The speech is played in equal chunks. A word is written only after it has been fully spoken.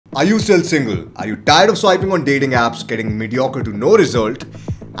Are you still single? Are you tired of swiping on dating apps, getting mediocre to no result?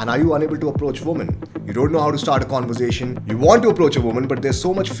 And are you unable to approach women? You don't know how to start a conversation. You want to approach a woman, but there's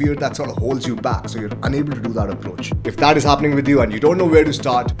so much fear that sort of holds you back, so you're unable to do that approach. If that is happening with you and you don't know where to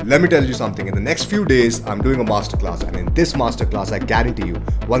start, let me tell you something. In the next few days, I'm doing a masterclass, and in this masterclass, I guarantee you,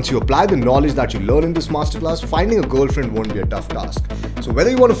 once you apply the knowledge that you learn in this masterclass, finding a girlfriend won't be a tough task. So whether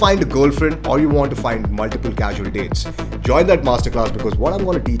you want to find a girlfriend or you want to find multiple casual dates, join that masterclass, because what I'm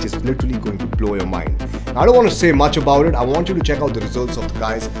going to teach is literally going to blow your mind. Now, I don't want to say much about it. I want you to check out the results of the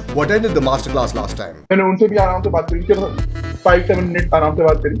guys who attended the masterclass last time. मैंने उनसे भी आराम से बात करी, 5-7 minute आराम से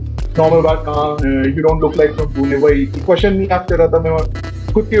बात करी, नॉर्मल बात, कहाँ यू डोंट लुक लाइक तुम तूने, वही क्वेश्चन नहीं आप कर रहा था,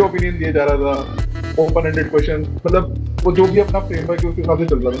 मैं खुद के ओपिनियन दिए जा रहा था, ओपन एंडेड क्वेश्चन, मतलब वो जो भी अपना फ्रेमवर्क है उसके हिसाब से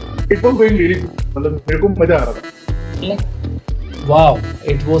चल रहा था. It was going really good, मतलब मेरे को मजा आ रहा था. Wow,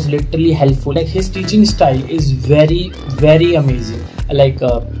 it was literally helpful. Like his teaching style is very amazing. Like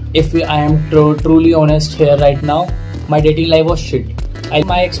if I am truly honest here right now, my dating life was shit.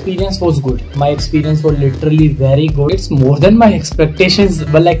 My experience was good. My experience was literally very good. It's more than my expectations.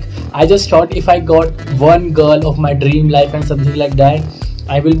 But like I just thought if I got one girl of my dream life and something like that,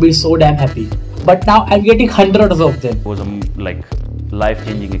 I will be so damn happy. But now I'm getting hundreds of them. It was a like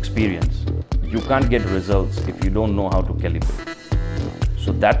life-changing experience. You can't get results if you don't know how to calibrate.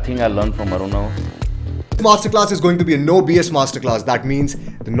 So that thing I learned from Aruna. This masterclass is going to be a no BS masterclass. That means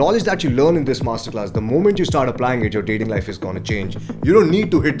the knowledge that you learn in this masterclass, the moment you start applying it, your dating life is going to change. You don't need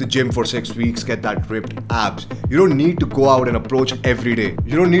to hit the gym for 6 weeks, get that ripped abs. You don't need to go out and approach every day.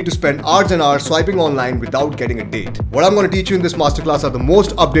 You don't need to spend hours and hours swiping online without getting a date. What I'm going to teach you in this masterclass are the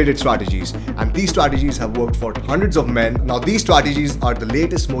most updated strategies, and these strategies have worked for hundreds of men. Now these strategies are the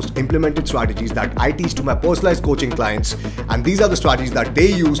latest, most implemented strategies that I teach to my personalized coaching clients, and these are the strategies that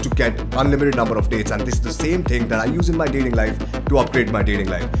they use to get unlimited number of dates, and this is the same thing that I use in my dating life to upgrade my dating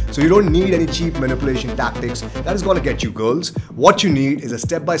life. So you don't need any cheap manipulation tactics that is going to get you girls. What you need is a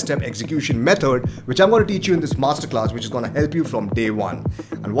step-by-step execution method, which I'm going to teach you in this masterclass, which is going to help you from day one.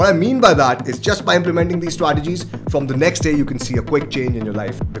 And what I mean by that is just by implementing these strategies, from the next day you can see a quick change in your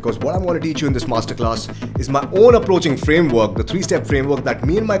life. Because what I'm going to teach you in this masterclass is my own approaching framework, the 3-step framework that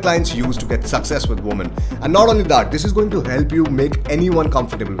me and my clients use to get success with women. And not only that, this is going to help you make anyone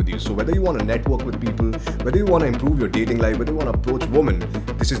comfortable with you. So whether you want to network with people, whether you want to improve your dating life, whether you want to approach women,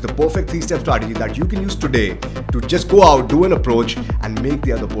 this is the perfect 3-step strategy that you can use today to just go out, do an approach, and make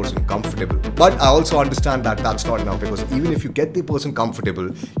the other person comfortable. But I also understand that that's not enough, because even if you get the person comfortable,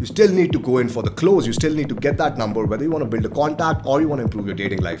 you still need to go in for the close. You still need to get that number, whether you want to build a contact or you want to improve your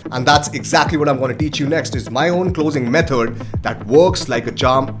dating life. And that's exactly what I'm going to teach you next, is my own closing method that works like a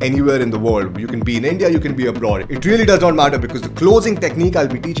charm anywhere in the world. You can be in India, you can be abroad. It really does not matter, because the closing technique I'll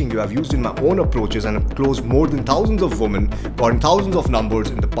be teaching you I've used in my own approaches, and I've closed more than thousands of women, gotten thousands of numbers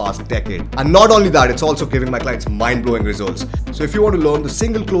in the past decade. And not only that, it's also giving my clients mind-blowing results. So if you want to learn the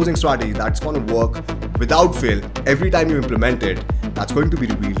single closing strategy that's going to work without fail every time you implement it, that's going to be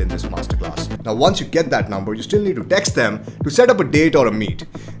revealed in this masterclass. Now once you get that number, you still need to text them to set up a date or a meet.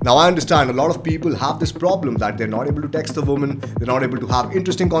 Now I understand a lot of people have this problem that they're not able to text the woman, they're not able to have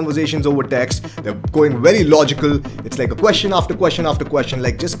interesting conversations over text, they're going very logical, it's like a question after question after question,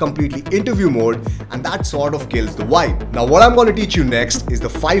 like just completely interview mode, and that sort of kills the vibe. Now what I'm going to teach you next is the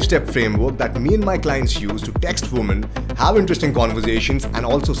 5-step framework that me and my clients use to text women, have interesting conversations, and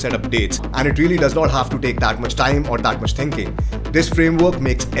also set up dates. And it really does not have to take that much time or that much thinking. This framework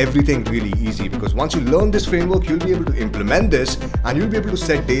makes everything really easy, because once you learn this framework, you'll be able to implement this, and you'll be able to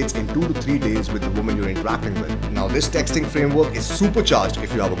set dates in 2 to 3 days with the woman you're interacting with. Now this texting framework is supercharged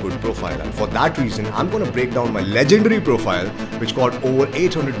if you have a good profile, and for that reason I'm going to break down my legendary profile, which got over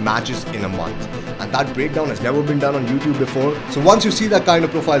 800 matches in a month. And that breakdown has never been done on YouTube before. So once you see that kind of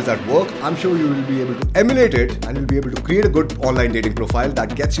profiles that work, I'm sure you will be able to emulate it, and you'll be able to create a good online dating profile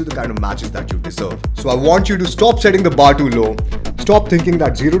that gets you the kind of matches that you deserve. So I want you to stop setting the bar too low, stop thinking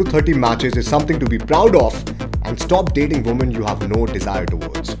that 0 to 30 matches is something to be proud of, and stop dating women you have no desire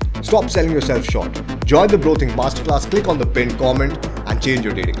towards. Stop selling yourself short. Join the Brothing Masterclass, click on the pinned comment, and change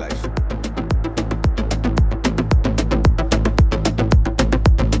your dating life.